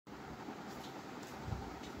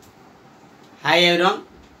Hi everyone,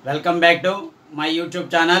 welcome back to my YouTube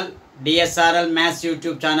channel dsrl maths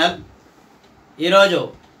YouTube channel. ఈరోజు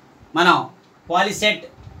మనం POLYCET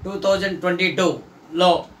 2022 లో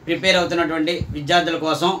prepare అవుతున్నటువంటి విద్యార్థుల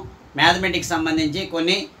కోసం మ్యాథమెటిక్స్ సంబంధించి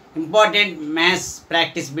కొన్ని ఇంపార్టెంట్ మ్యాథ్స్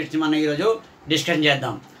ప్రాక్టీస్ బిట్స్ మనం ఈరోజు డిస్కస్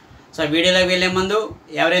చేద్దాం. సో వీడియోలోకి వెళ్ళే ముందు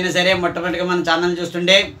ఎవరైనా సరే మొట్టమొదటిగా మన ఛానల్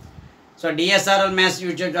చూస్తుంటే so dsrl maths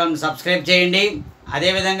YouTube channel subscribe చేయండి.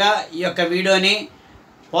 అదేవిధంగా ఈ యొక్క వీడియోని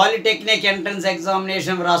పాలిటెక్నిక్ ఎంట్రన్స్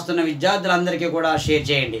ఎగ్జామినేషన్ రాస్తున్న విద్యార్థులందరికీ కూడా షేర్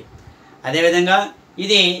చేయండి. అదేవిధంగా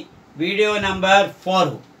ఇది వీడియో నెంబర్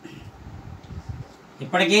 4.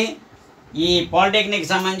 ఇప్పటికీ ఈ పాలిటెక్నిక్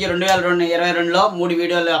సంబంధించి 2022లో 3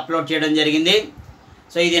 వీడియోలు అప్లోడ్ చేయడం జరిగింది.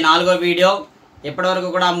 సో ఇది 4వ వీడియో. ఇప్పటివరకు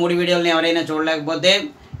కూడా 3 వీడియోలను ఎవరైనా చూడలేకపోతే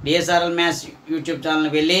dsrl maths యూట్యూబ్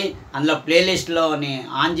ఛానల్కి వెళ్ళి అందులో ప్లేలిస్ట్లోని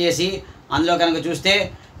ఆన్ చేసి అందులో కనుక చూస్తే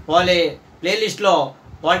ప్లేలిస్ట్లో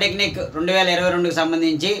పాలిటెక్నిక్ 2022కి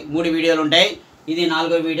సంబంధించి 3 వీడియోలు ఉంటాయి. ఇది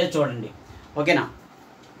 4వ వీడియో చూడండి, ఓకేనా.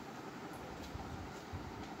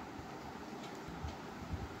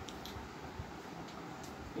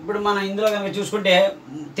 ఇప్పుడు మనం ఇందులో కనుక చూసుకుంటే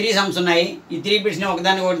 3 సమ్స్ ఉన్నాయి. ఈ 3 బిట్స్ని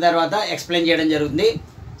ఒకదాని ఒకటి తర్వాత ఎక్స్ప్లెయిన్ చేయడం జరుగుతుంది.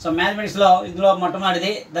 సో మ్యాథమెటిక్స్లో ఇందులో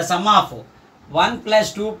మొట్టమొదటిది the sum of 1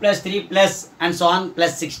 + 2 + 3 and so on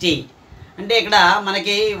 +60. అంటే ఇక్కడ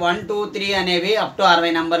మనకి 1 2 3 అనేవి అప్ టు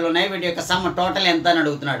 60 నెంబర్లు ఉన్నాయి. వీటి యొక్క సమ్ టోటల్ ఎంత అని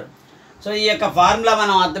అడుగుతున్నాడు. సో ఈ యొక్క ఫార్ములా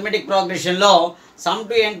మనం arithmetic ప్రోగ్రెషన్లో some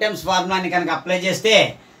to n times ఫార్ములాని కనుక అప్లై చేస్తే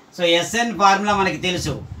సో Sn ఫార్ములా మనకి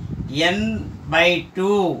తెలుసు, n/2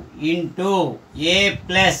 × a +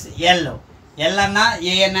 l. l అన్నా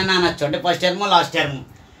an అన్నా అనొచ్చు, అంటే first term last term.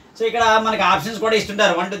 So ఇక్కడ మనకి ఆప్షన్స్ కూడా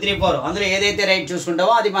ఇస్తుంటారు 1 2 3 4. అందులో ఏదైతే రైట్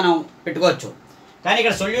చూసుకుంటామో అది మనం పెట్టుకోవచ్చు. కానీ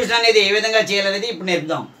ఇక్కడ సొల్యూషన్ అనేది ఏ విధంగా చేయాలనేది ఇప్పుడు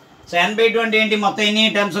నేర్పుదాం. సో n/2 అంటే ఏంటి, మొత్తం ఎన్ని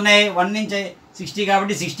టర్మ్స్ ఉన్నాయి, 1 నుంచి 60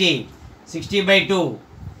 కాబట్టి 60/2.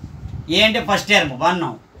 ఏ అంటే ఫస్ట్ టర్మ్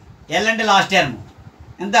 1, l అంటే లాస్ట్ టర్మ్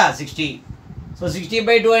ఎంత 60. సో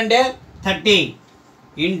 60/2 అంటే 30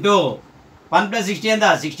 × 1 + 60 ఎంత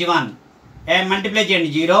 61. మల్టిప్లై చేయండి,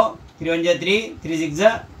 0 3 1 3 3 6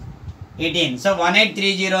 18. సో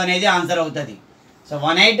 1830 అనేది ఆన్సర్ అవుతుంది. సో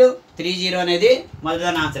 1830 అనేది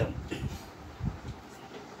మొదటి ఆన్సర్.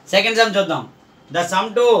 సెకండ్ సమ్ చూద్దాం. The sum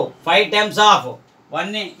to 5 times of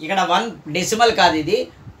 1. ఇక్కడ 1 డెసిమల్ కాదు, ఇది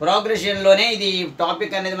ప్రోగ్రెషన్లోనే ఇది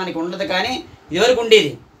టాపిక్ అనేది మనకి ఉండదు, కానీ ఇదివరకు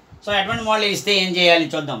ఉండేది. సో అటువంటి మోడల్ ఇస్తే ఏం చేయాలి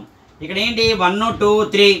చూద్దాం. ఇక్కడ ఏంటి 1 2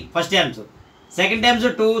 3 first terms, second terms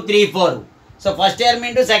 2 3 4. So first term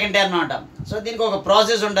into second term అనమాట. సో దీనికి ఒక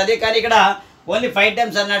ప్రాసెస్ ఉంటుంది, కానీ ఇక్కడ ఓన్లీ 5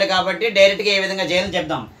 టైమ్స్ అన్నాడు కాబట్టి డైరెక్ట్గా ఏ విధంగా చేయాలని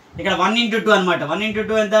చెప్దాం. ఇక్కడ 1 × 2 అనమాట. 1 ×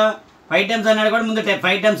 2 ఎంత 5 టైమ్స్ అన్నాడు కూడా ముందు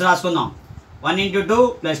 5 టైమ్స్ రాసుకుందాం. 1 × 2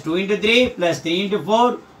 + 2 × 3 + 3 × 4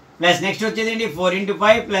 ప్లస్ నెక్స్ట్ వచ్చేది 4 ×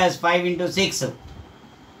 5 + 5 × 6.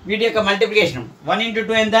 వీటి యొక్క మల్టిప్లికేషన్ 1 ×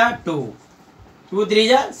 2 ఎంత 2, 2 3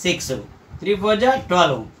 6, 3 4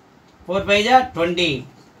 12, 4 5 20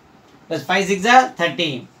 + 5 6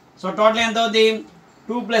 30. సో టోటల్ ఎంత అవుతుంది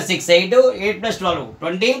 2 + 6 8, 8 + 12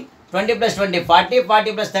 20, 20 + 20 40,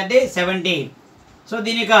 40 + 30 70. సో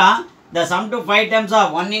దీని యొక్క the sum to 5 times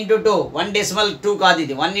of 1 × 2, 1 decimal 2 కాదు,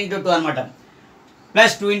 ఇది 1 × 2 అనమాట.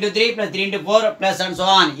 Plus 2 × 3 + 3 × 4 plus and so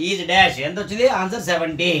on is dash. ఎంత వచ్చింది ఆన్సర్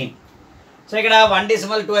 70. సో ఇక్కడ 1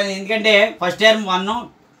 డెసిమల్ 2 అనేది ఎందుకంటే ఫస్ట్ టర్మ్ 1,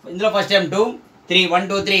 ఇందులో ఫస్ట్ టర్మ్ 2 3 1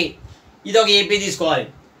 2 3. ఇది ఒక ఏపీ తీసుకోవాలి.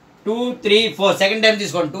 2 3 4 సెకండ్ టర్మ్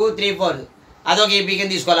తీసుకోండి, 2 3 4 అదొక ఏపీ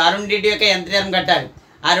కింద తీసుకోవాలి. ఆ రెండింటి యొక్క ఎంత టర్మ్ కట్టాలి,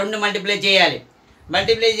 ఆ రెండు మల్టిప్లై చేయాలి.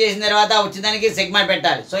 మల్టిప్లై చేసిన తర్వాత వచ్చేదానికి సెగ్మెంట్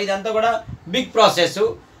పెట్టాలి. సో ఇదంతా కూడా బిగ్ ప్రాసెస్.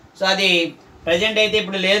 సో అది ప్రజెంట్ అయితే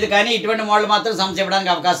ఇప్పుడు లేదు, కానీ ఇటువంటి మోడల్ మాత్రం సమ్స్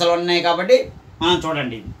ఇవ్వడానికి అవకాశాలు ఉన్నాయి కాబట్టి మనం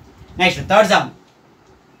చూడండి. Next third sum.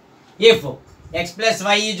 If x +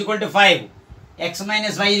 y = 5, x -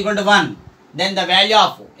 y = 1, then the value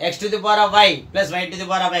of x to the power of y + y to the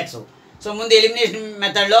power of x. So ముందు ఎలిమినేషన్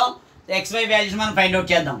మెథడ్లో xy వాల్యూస్ మనం ఫైండ్ అవుట్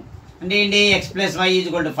చేద్దాం. అంటే ఏంటి x + y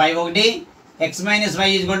 = 5 ఒకటి, x - y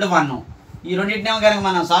 = 1. ఈ రెండింటినేమో కనుక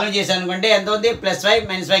మనం సాల్వ్ చేసాం అనుకుంటే ఎంత ఉంది +y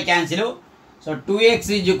 - y cancel. So 2x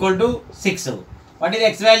 = 6. What is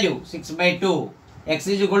x value 6/2, x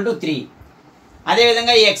 = 3.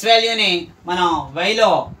 అదేవిధంగా ఈ x వాల్యూని మనం వైలో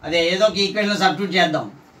అదే ఏదో ఒక ఈక్వేషన్లో సబ్స్టిట్యూట్ చేద్దాం.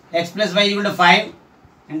 x + y = 5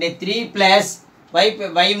 అంటే 3 +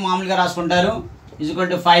 y మామూలుగా రాసుకుంటారు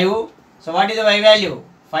 =5. So what is y value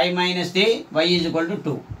 5 - 3 y =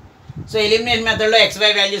 2. So elimination మెథడ్లో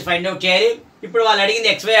xy వాల్యూస్ ఫైండ్ అవుట్ చేయాలి. ఇప్పుడు వాళ్ళు అడిగింది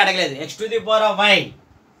xy అడగలేదు, x to the power of y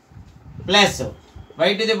 +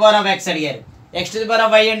 y to the power of x అడిగారు. x to the power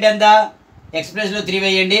of y అంటే ఎంత, x ప్లస్లో 3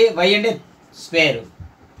 వేయండి, y అంటే స్క్వేర్.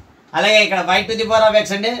 అలాగే ఇక్కడ y to the power of x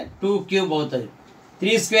అంటే 2³ అవుతుంది.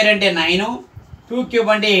 3 స్క్వేర్ అంటే 9, 2³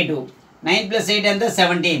 అంటే 8, 9 + 8 ఎంత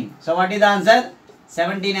 17. So what is the answer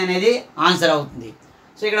 17 అనేది ఆన్సర్ అవుతుంది.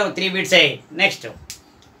 సో ఇక్కడ 3 బిట్స్ అయ్యాయి. నెక్స్ట్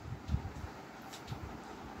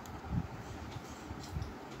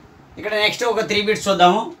ఇక్కడ నెక్స్ట్ ఒక 3 బిట్స్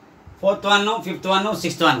చూద్దాము. 4th one, 5th one,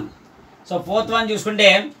 6th one. So 4th one చూసుకుంటే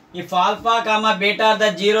if alpha comma beta are the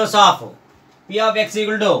zeros of p of x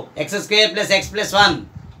equal to x square plus x plus 1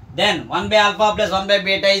 then 1 by alpha plus 1 by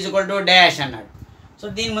beta is equal to dash అన్నాడు. So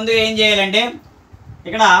దీని ముందు ఏం చేయాలంటే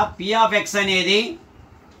ఇక్కడ p of x అనేది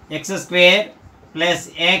x square plus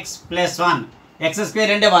x plus 1, x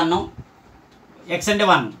square అంటే 1, x అంటే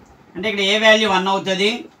 1 అంటే ఇక్కడ ఏ వాల్యూ 1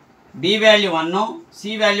 అవుతుంది, b వాల్యూ 1, c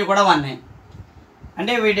వాల్యూ కూడా 1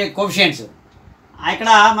 అంటే వీటి కోఎఫిషియెంట్స్. ఇక్కడ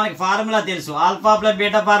మనకి ఫార్ములా తెలుసు, ఆల్ఫా ప్లస్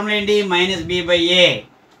బీటా ఫార్ములా ఏంటి మైనస్ b బై a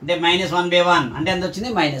అంటే -1/1 అంటే ఎంత వచ్చింది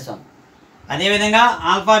 -1. అదేవిధంగా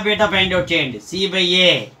ఆల్ఫా బీటా ఫైండ్ అవుట్ చేయండి, c బై a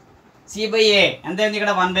ఎంత అయింది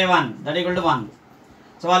ఇక్కడ 1/1 దట్ ఈక్వల్ టు 1.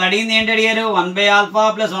 సో వాళ్ళు అడిగింది ఏంటి అడిగారు 1 by alpha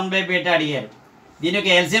plus 1 by beta అడిగారు. దీని యొక్క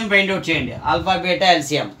ఎల్సిఎం ఫైండ్ అవుట్ చేయండి, ఆల్ఫా బీటా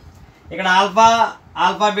ఎల్సిఎం. ఇక్కడ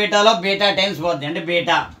ఆల్ఫా బీటాలో బీటా టైమ్స్ పోతుంది అంటే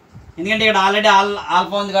బీటా, ఎందుకంటే ఇక్కడ ఆల్రెడీ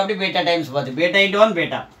ఆల్ఫా ఉంది కాబట్టి బీటా టైమ్స్ పోతుంది, బీటా ఇంటూ 1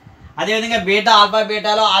 బీటా. అదేవిధంగా బీటా ఆల్ఫా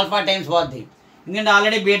బీటాలో ఆల్ఫా టైమ్స్ పోతుంది, ఎందుకంటే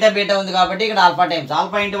ఆల్రెడీ బీటా ఉంది కాబట్టి ఇక్కడ alpha times,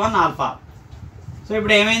 alpha into 1 alpha. So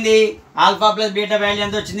ఇప్పుడు ఏమైంది ఆల్ఫా ప్లస్ బీటా వాల్యూ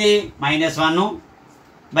ఎంత వచ్చింది -1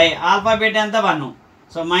 బై ఆల్ఫా బీటా ఎంత 1.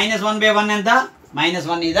 సో -1/1 ఎంత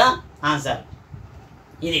 -1 ఇదా ఆన్సర్.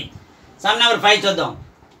 ఇది సమ్ నెంబర్ 5 చూద్దాం.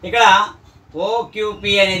 ఇక్కడ OQP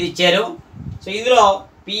అనేది ఇచ్చారు. సో ఇందులో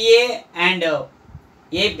PA and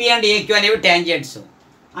AP and AQ అనేవి ట్యాంజెంట్స్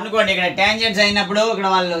అనుకోండి. ఇక్కడ ట్యాంజెంట్స్ అయినప్పుడు ఇక్కడ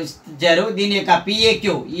వాళ్ళు ఇచ్చారు దీని యొక్క PAQ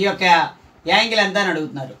ఈ యొక్క యాంగిల్ ఎంత అని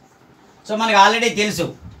అడుగుతున్నారు. సో మనకు ఆల్రెడీ తెలుసు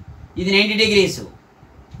ఇది 90 degrees,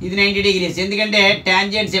 ఇది 90 degrees, ఎందుకంటే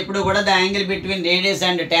ట్యాంజెంట్స్ ఎప్పుడు కూడా the angle between radius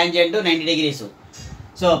and tangent 90 degrees.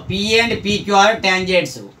 So PA and PQ are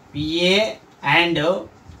tangents, PA and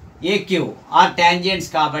AQ are tangents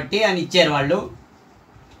కాబట్టి అని ఇచ్చారు వాళ్ళు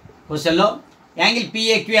క్వశ్చన్లో. యాంగిల్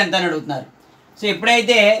PAQ ఎంత అని అడుగుతున్నారు. సో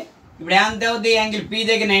ఎప్పుడైతే ఇప్పుడు ఎంత అవుతుంది యాంగిల్ P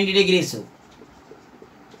దగ్గర 90 degrees,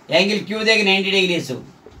 యాంగిల్ Q దగ్గర 90 degrees.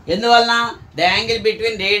 ఎందువలన the angle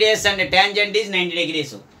between radius and tangent is 90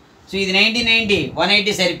 degrees. So ఇది 90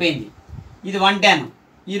 180 సరిపోయింది, ఇది 110,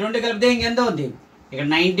 ఈ రెండు కలిపితే ఇంకెంత ఉంది ఇక్కడ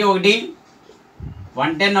 90 ఒకటి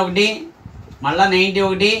 110 ఒకటి మళ్ళీ 90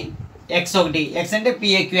 ఒకటి x ఒకటి, x అంటే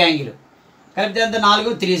PAQ యాంగిల్ కలిపితే ఎంత 4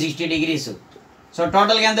 360 degrees. సో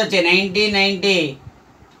టోటల్గా ఎంత వచ్చాయి 90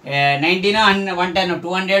 110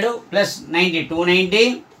 200 plus 90 290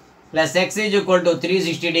 plus x is equal to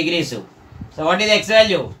 360 degrees. So what is x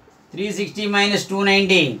value 360 minus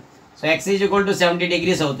 290. So x is equal to 70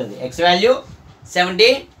 degrees అవుతుంది, x వాల్యూ 70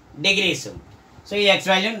 degrees. సో ఈ x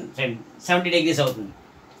వాల్యూ 70 degrees అవుతుంది.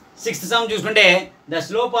 6th some చూసుకుంటే the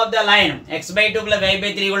slope of the line x/2 plus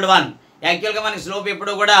y/3 = 1. యాక్చువల్గా మనకి slope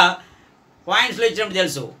ఎప్పుడు కూడా పాయింట్స్లో ఇచ్చినప్పుడు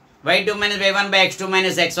తెలుసు, y2 - y1 / x2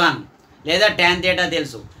 - x1 లేదా tan θ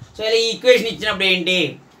తెలుసు. సో ఇలా ఈ ఈక్వేషన్ ఇచ్చినప్పుడు ఏంటి,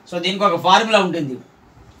 సో దీనికి ఒక ఫార్ములా ఉంటుంది,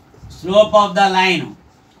 slope of the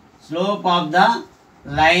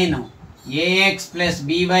line ax plus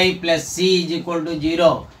by plus c =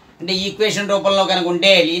 0. అంటే ఈక్వేషన్ రూపంలో కనుక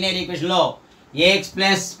ఉంటే linear ఈక్వేషన్లో ax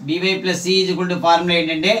plus by plus c = formula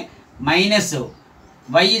ఏంటంటే మైనస్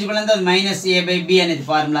y ఎంత -a/b అనేది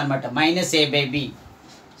ఫార్ములా అనమాట, -a/b.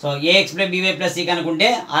 So ax plus by plus c కనుకుంటే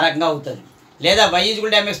ఆ రకంగా అవుతుంది, లేదా y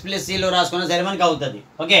mx ప్లస్ cలో రాసుకున్నా సరే మనకి అవుతుంది.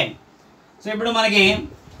 ఓకే, సో ఇప్పుడు మనకి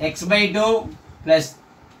x/2 ప్లస్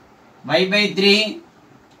y/3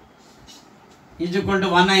 =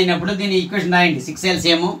 1 అయినప్పుడు దీని ఈక్వేషన్ రాయండి. 6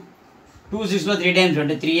 LCM 2 6లో 3 టైమ్స్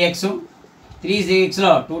అంటే 3x 3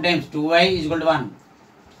 6లో 2 times 2y = 1.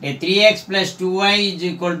 3x plus 2y =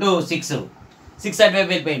 6. 6 అటువైపు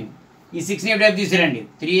వెళ్ళిపోయింది, ఈ 6ని ఇటువైపు తీసుకురండి,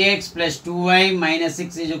 3x plus 2y minus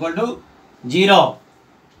 6 = 0.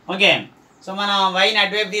 Okay, so మనం వైని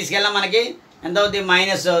అటువైపు తీసుకెళ్ళాం, మనకి ఎంత అవుతుంది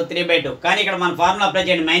 -3/2. కానీ ఇక్కడ మన ఫార్ములా అప్లై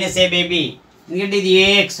చేయండి -a/b, ఎందుకంటే ఇది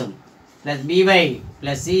ax plus by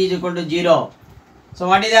plus c = 0. So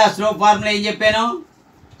what is the slope formula ఏం చెప్పాను,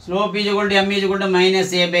 స్లోప్ m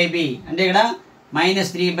 -a/b అంటే ఇక్కడ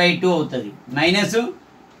 -3/2 అవుతుంది, -3/2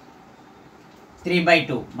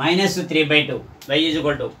 y =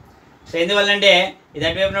 సో ఎందువల్లంటే ఇది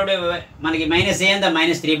అటువైపు మనకి -a ఎంత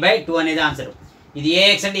 -3/2 అనేది ఆన్సర్. ఇది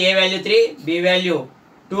ax అంటే a వాల్యూ 3, b వాల్యూ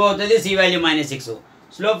 2 అవుతుంది, c వాల్యూ -6.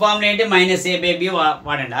 స్లోప్ ఫార్ములా ఏంటి -a/b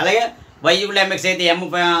వాడండి. అలాగే y = mx అయితే m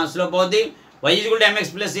స్లోప్ అవుతుంది, y = mx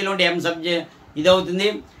ప్లస్ cలో ఉంటే m ఇది అవుతుంది,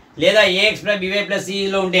 లేదా ax ప్లస్ by ప్లస్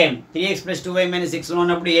cలో ఉంటే 3x ప్లస్ 2y - 6లో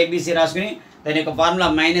ఉన్నప్పుడు abc రాసుకుని దాని యొక్క ఫార్ములా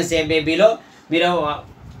 -a/bలో మీరు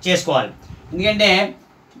చేసుకోవాలి. ఎందుకంటే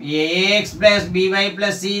ax plus by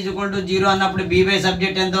plus c = 0 అన్నప్పుడు by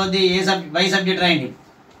సబ్జెక్ట్ ఎంత అవుతుంది, y సబ్జెక్ట్ రాయండి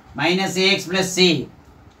 -ax ప్లస్ c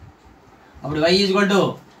అప్పుడు y equal to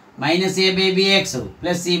minus A by bx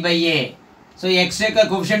plus C by A. So X యొక్క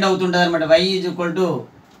కోఫిషియంట్ అవుతుంటుంది అనమాట. y equal to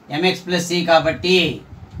MX plus C కాబట్టి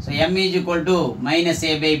so m equal to minus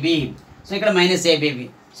A by B. So ఇక్కడ minus A by B.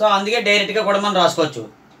 So అందుకే డైరెక్ట్గా కూడా మనం రాసుకోవచ్చు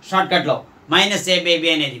షార్ట్కట్లో మైనస్ ఏ బై బి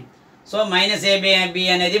అనేది. So minus A by B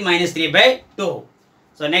అనేది minus 3/2.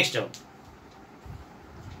 So next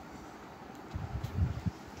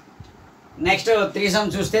three some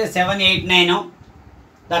చూస్తే 7, 8, 9.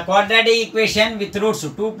 The quadratic equation with roots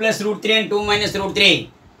 2 + √3 and 2 - √3.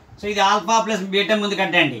 So ఇది ఆల్ఫా ప్లస్ బీటా ముందు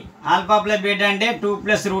కట్టండి. ఆల్ఫా ప్లస్ బీటా అంటే 2 +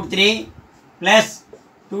 √3 ప్లస్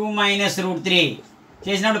 2 - √3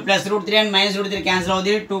 చేసినప్పుడు ప్లస్ √3 అండ్ మైనస్ √3 క్యాన్సిల్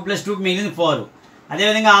అవుతుంది. 2 + 2 మిగిలింది 4.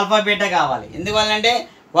 అదేవిధంగా ఆల్ఫా బీటా కావాలి. ఎందువల్లంటే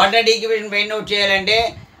క్వాడ్రాటిక్ ఈక్వేషన్ ఫైండ్ అవుట్ చేయాలంటే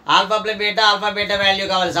ఆల్ఫా ప్లస్ బీటా వాల్యూ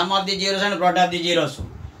కావాలి. Some of the zeros and product of the zeros.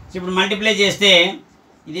 So ఇప్పుడు మల్టిప్లై చేస్తే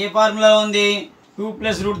ఇది ఏ ఫార్ములా ఉంది? 2 +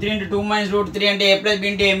 √3 × 2 - √3 అంటే a + b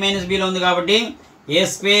 × a - bలో ఉంది కాబట్టి a²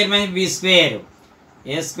 - b².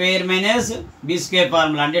 a² - b²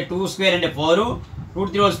 formula అంటే 2² అంటే 4,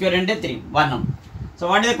 √3² అంటే 3, 1. So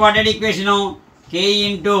what is the quadratic equation? k ×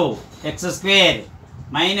 x²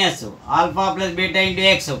 minus alpha plus beta ×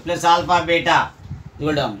 x plus alpha beta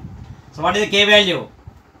equal to. So what is the k value?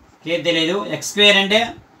 k తెలియదు. x² అంటే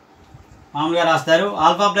మామూలుగా రాస్తారు.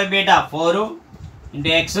 Alpha plus beta 4 ×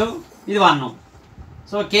 x ఇది 1.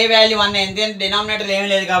 So k value 1 ఎందుకంటే denominator ఏమీ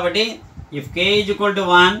లేదు కాబట్టి if k =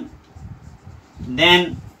 1 then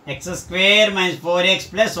x² - 4x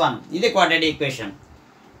 + 1. ఇది quadratic equation.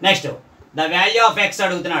 Next the value of x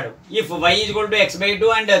అడుగుతున్నాడు. If y = x/2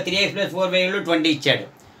 and 3x + 4y 20 ఇచ్చాడు.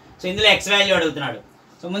 సో ఇందులో x వాల్యూ అడుగుతున్నాడు.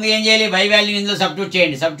 సో ముందు ఏం చేయాలి? y వాల్యూ ఇందులో సబ్స్టిట్యూట్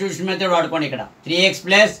చేయండి. సబ్స్టిట్యూషన్ మెథడ్ వాడుకోండి. ఇక్కడ 3x +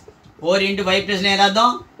 4 × y ప్లస్ ఏం రాద్దాం?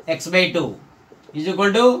 x/2 =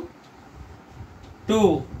 2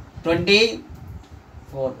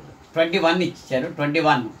 24 21 ఇచ్చారు.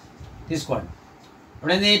 21 తీసుకోండి.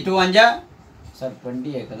 ఇప్పుడేంది 2 1 జా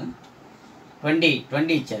 20 కదా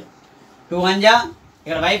 20 ఇచ్చారు. 2 1 జా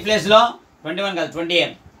ఇక్కడ y ప్లస్లో 21 కాదు 20.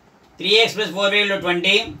 3x + 4y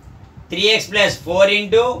 20. 3x + 4 ×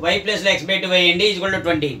 y ప్లస్లో x/2 వేయండి =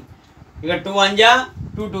 20. ఇక్కడ 2 1 జా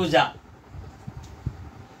 2 2 జా.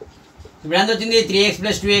 ఇప్పుడు ఎంత వచ్చింది? 3x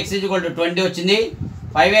 + 2x = 20 వచ్చింది.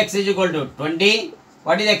 5x = 20.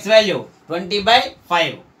 What is x value?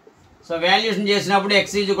 20/5. So valuation చేసినప్పుడు x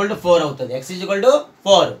 = 4 అవుతుంది. x =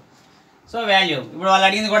 4. సో వాల్యూ ఇప్పుడు వాళ్ళు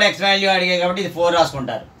అడిగింది కూడా x వాల్యూ అడిగారు కాబట్టి ఇది 4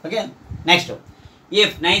 రాసుకుంటారు. Okay. Next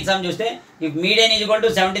if 9th some చూస్తే if median =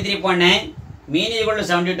 73.9, mean =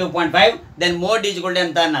 72.5, then mode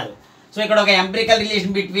ఎంత అన్నారు. సో ఇక్కడ ఒక ఎంపిరికల్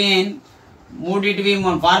రిలేషన్ బిట్వీన్ మూడిటివి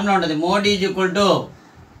ఫార్ములా ఉంటుంది. మోడ్ =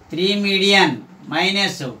 3 మీడియన్ -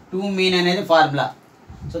 2 మీన్ అనేది ఫార్ములా.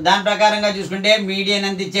 సో దాని ప్రకారంగా చూసుకుంటే మీడియన్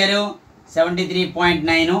ఎంత ఇచ్చారు?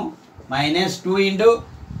 73.9 - 2 ×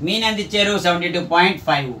 మీన్ ఎంత ఇచ్చారు?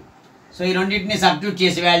 72.5. సో ఈ రెండింటిని సబ్స్టిట్యూట్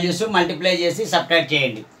చేసి వాల్యూస్ మల్టిప్లై చేసి సబ్ట్రాక్ట్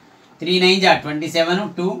చేయండి. 3 9 జా 27,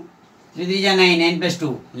 2 3 3 జా 9, 9 +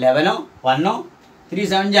 2 11, 1 3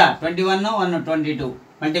 7 జా 21, 1 22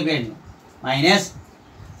 మల్టిప్లై మైనస్.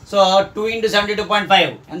 సో 2 ×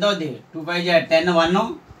 72.5 ఎంత అవుతుంది? 2 5 జా 10, 1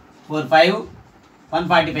 4 5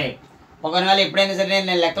 145. ఒకవేళ ఎప్పుడైనా సరే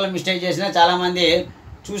నేను లెక్కలు మిస్టేక్ చేసినా చాలామంది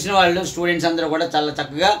చూసిన వాళ్ళు స్టూడెంట్స్ అందరూ కూడా చాలా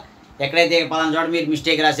చక్కగా ఎక్కడైతే పలానా చోట మీరు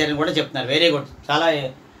మిస్టేక్ రాశారని కూడా చెప్తున్నారు. Very good. చాలా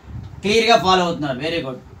క్లియర్గా ఫాలో అవుతున్నారు. Very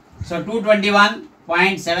good. సో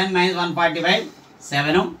 221.7 - 145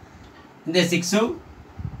 7 ఇంతే 6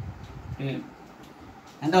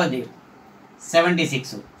 ఎంత అవుతుంది?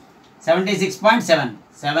 76 76.7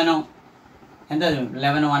 7 ఎంత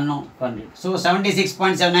 11 1 20. సో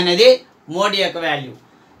 76.7 అనేది మోడ్ యొక్క వాల్యూ.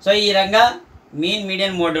 సో ఈ రకంగా మీన్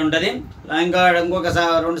మీడియన్ మోడ్ ఉంటుంది. ఇంకొక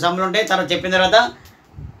 2 సమ్లు ఉంటాయి. తర్వాత చెప్పిన తర్వాత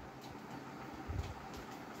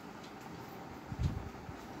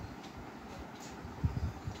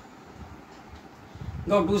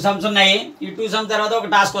ఇంకొక 2 సమ్స్ ఉన్నాయి. ఈ 2 సమ్ తర్వాత ఒక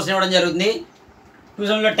టాస్క్ క్వశ్చన్ ఇవ్వడం జరుగుతుంది. 2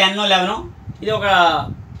 సమ్లో 10 11. ఇది ఒక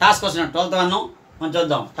టాస్క్ క్వశ్చన్ 12th 1 మనం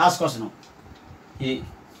చూద్దాం. టాస్క్ క్వశ్చన్ ఇది.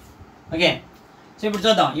 ఓకే. సో ఇప్పుడు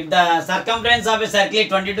చూద్దాం. If the circumference of a circle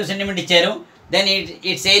 22 centimetre ఇచ్చారు, then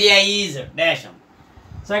its area is dash.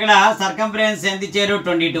 So ఇక్కడ సర్కంఫరెన్స్ ఎంత ఇచ్చారు?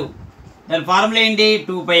 22. దాని ఫార్ములా ఏంటి?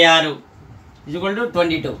 2πr =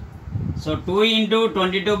 22. So 2 ×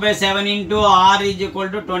 22/7 × r =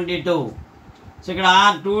 22. సో ఇక్కడ r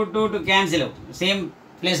 2 2 2 క్యాన్సిల్ సేమ్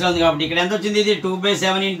ప్లేస్లో ఉంది కాబట్టి ఇక్కడ ఎంత వచ్చింది? ఇది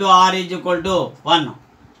 2/7 × r = 1.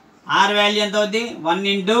 r వాల్యూ ఎంత అవుతుంది? 1 ×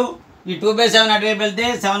 ఈ 2/7 అటువైపు వెళ్తే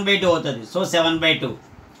 7/2 అవుతుంది. So 7/2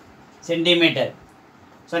 centimetre.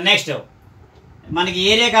 సో నెక్స్ట్ మనకి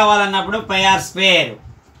ఏరియా కావాలన్నప్పుడు πr².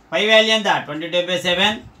 పై వాల్యూ ఎంత?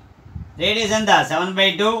 22/7. రేడియస్ ఎంత?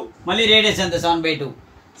 7/2. మళ్ళీ రేడియస్ ఎంత? 7/2.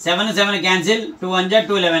 7 7 క్యాన్సిల్, 2 1 జా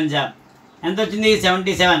 2 11 జా ఎంత వచ్చింది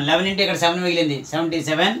 77. 11 ఇంటూ ఇక్కడ 7 మిగిలింది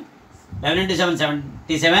 77. 11 ఇంటూ 7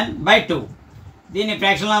 77/2. దీన్ని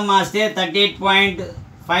ఫ్రాక్షన్లో మార్చితే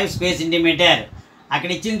 38.5 స్క్వేర్ సెంటీమీటర్. అక్కడ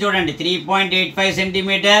ఇచ్చింది చూడండి 3.85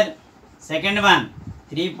 centimetre. Second one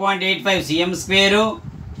 3.85 cm square.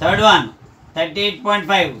 Third one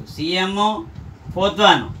 38.5 cm. Fourth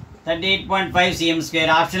one 38.5 cm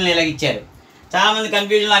square. ఆప్షన్లు ఇలాగ ఇచ్చారు. చాలామంది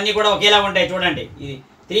కన్ఫ్యూజన్లు అన్నీ కూడా ఒకేలా ఉంటాయి. చూడండి ఇది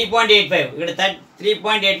 3.85, ఇక్కడ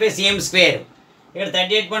 3.85 cm స్క్వేర్, ఇక్కడ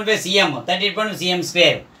 38.5 cm, 38.5 cm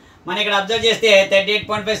స్క్వేర్. మనం ఇక్కడ అబ్జర్వ్ చేస్తే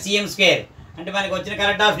 38.5 cm స్క్వేర్ అంటే మనకి వచ్చిన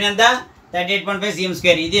కరెక్ట్ ఆప్షన్ ఎంత 38.5 cm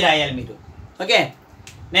స్క్వేర్. ఇది రాయాలి మీరు. Okay,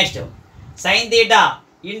 next sine theta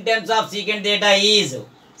in terms of secant theta is.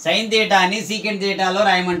 Sign థీటాని secant థీటాలో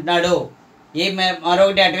రాయమంటున్నాడు.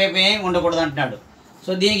 మరొకటి అటువైపు ఏం ఉండకూడదు అంటున్నాడు.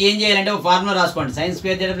 సో దీనికి ఏం చేయాలంటే ఒక ఫార్ములా రాసుకోండి. Sine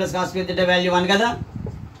square theta plus cos square theta value 1 కదా.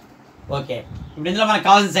 ఓకే, ఇప్పుడు ఇందులో మనకు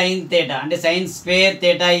కావాల్సిన సైన్ థీటా అంటే sine square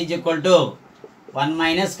theta is equal to 1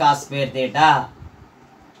 minus cos square theta.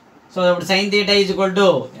 So ఇప్పుడు sine theta is equal to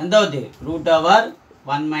ఎంత అవుతుంది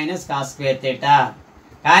 √1 మైనస్ కాస్ స్క్వేర్ థీటా.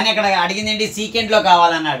 కానీ అక్కడ అడిగింది ఏంటి సీకెంట్లో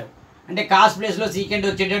కావాలన్నాడు. అంటే కాస్ ప్లేస్లో సీకెంట్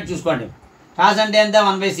వచ్చేటట్టు చూసుకోండి. కాస్ అంటే ఎంత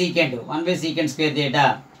 1/సీకెంట్ స్క్వేర్ థీటా.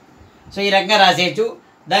 సో ఈ రకంగా రాసేయచ్చు.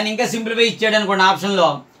 దాన్ని ఇంకా సింప్లిఫై ఇచ్చాడు అనుకోండి ఆప్షన్లో.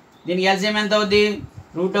 దీనికి ఎల్సిఎం ఎంత అవుద్ది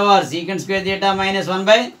 √secant square theta minus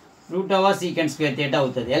 1/√సీకెంట్ square theta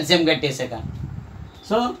అవుతుంది LCM కట్టేసాక.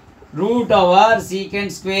 So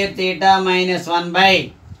 √secant square theta minus 1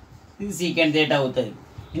 ఇది సీకెంట్ థీటా అవుతుంది.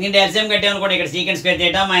 ఎందుకంటే ఎల్సిఎం కట్టామనుకోండి ఇక్కడ secant square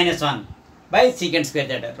theta minus 1/సీకెంట్ square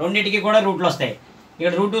theta. రెండింటికి కూడా రూట్లు వస్తాయి.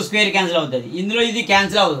 ఇక్కడ √2 స్క్వేర్ క్యాన్సిల్ అవుతుంది. ఇందులో ఇది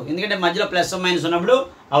క్యాన్సిల్ అవ్వదు ఎందుకంటే మధ్యలో ప్లస్ మైనస్ ఉన్నప్పుడు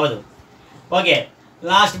అవ్వదు. Okay,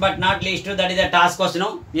 last but not least that is the task question.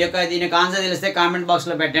 మీ యొక్క దీనికి ఆన్సర్ తెలిస్తే కామెంట్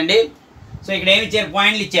బాక్స్లో పెట్టండి. సో ఇక్కడ ఏమి ఇచ్చారు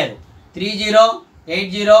పాయింట్లు ఇచ్చారు 3 0 8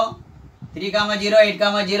 0 3 0 8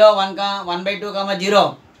 0 1/2 0.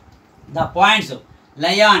 The points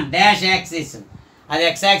lie on dash axis. అది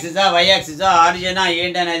ఎక్స్ యాక్సిసా వై యాక్సిసా ఆరిజినా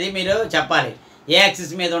ఏంటి అనేది మీరు చెప్పాలి. ఏ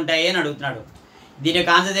యాక్సిస్ మీద ఉంటాయి అని అడుగుతున్నాడు. దీని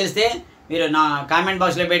యొక్క ఆన్సర్ తెలిస్తే మీరు నా కామెంట్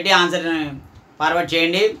బాక్స్లో పెట్టి ఆన్సర్ ఫార్వర్డ్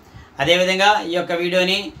చేయండి. అదేవిధంగా ఈ యొక్క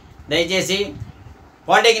వీడియోని దయచేసి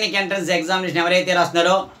పాలిటెక్నిక్ ఎంట్రన్స్ ఎగ్జామినేషన్ ఎవరైతే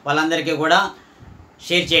రాస్తున్నారో వాళ్ళందరికీ కూడా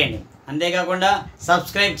షేర్ చేయండి. అంతేకాకుండా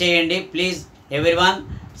సబ్స్క్రైబ్ చేయండి ప్లీజ్ ఎవ్రీవన్.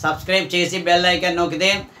 సబ్స్క్రైబ్ చేసి బెల్ ఐకాన్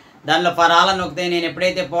నొక్కితే దానిలో ఫర్ ఆల్ నొక్కితే నేను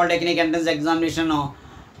ఎప్పుడైతే polytechnic entrance examination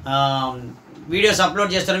videos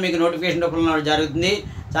upload చేస్తానో మీకు నోటిఫికేషన్ రూపంలో జరుగుతుంది.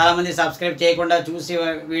 చాలామంది సబ్స్క్రైబ్ చేయకుండా చూసి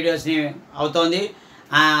వీడియోస్ని అవుతోంది.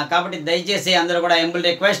 కాబట్టి దయచేసి అందరూ కూడా humble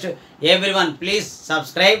request everyone please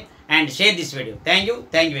subscribe and share this video. Thank you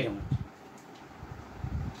very much.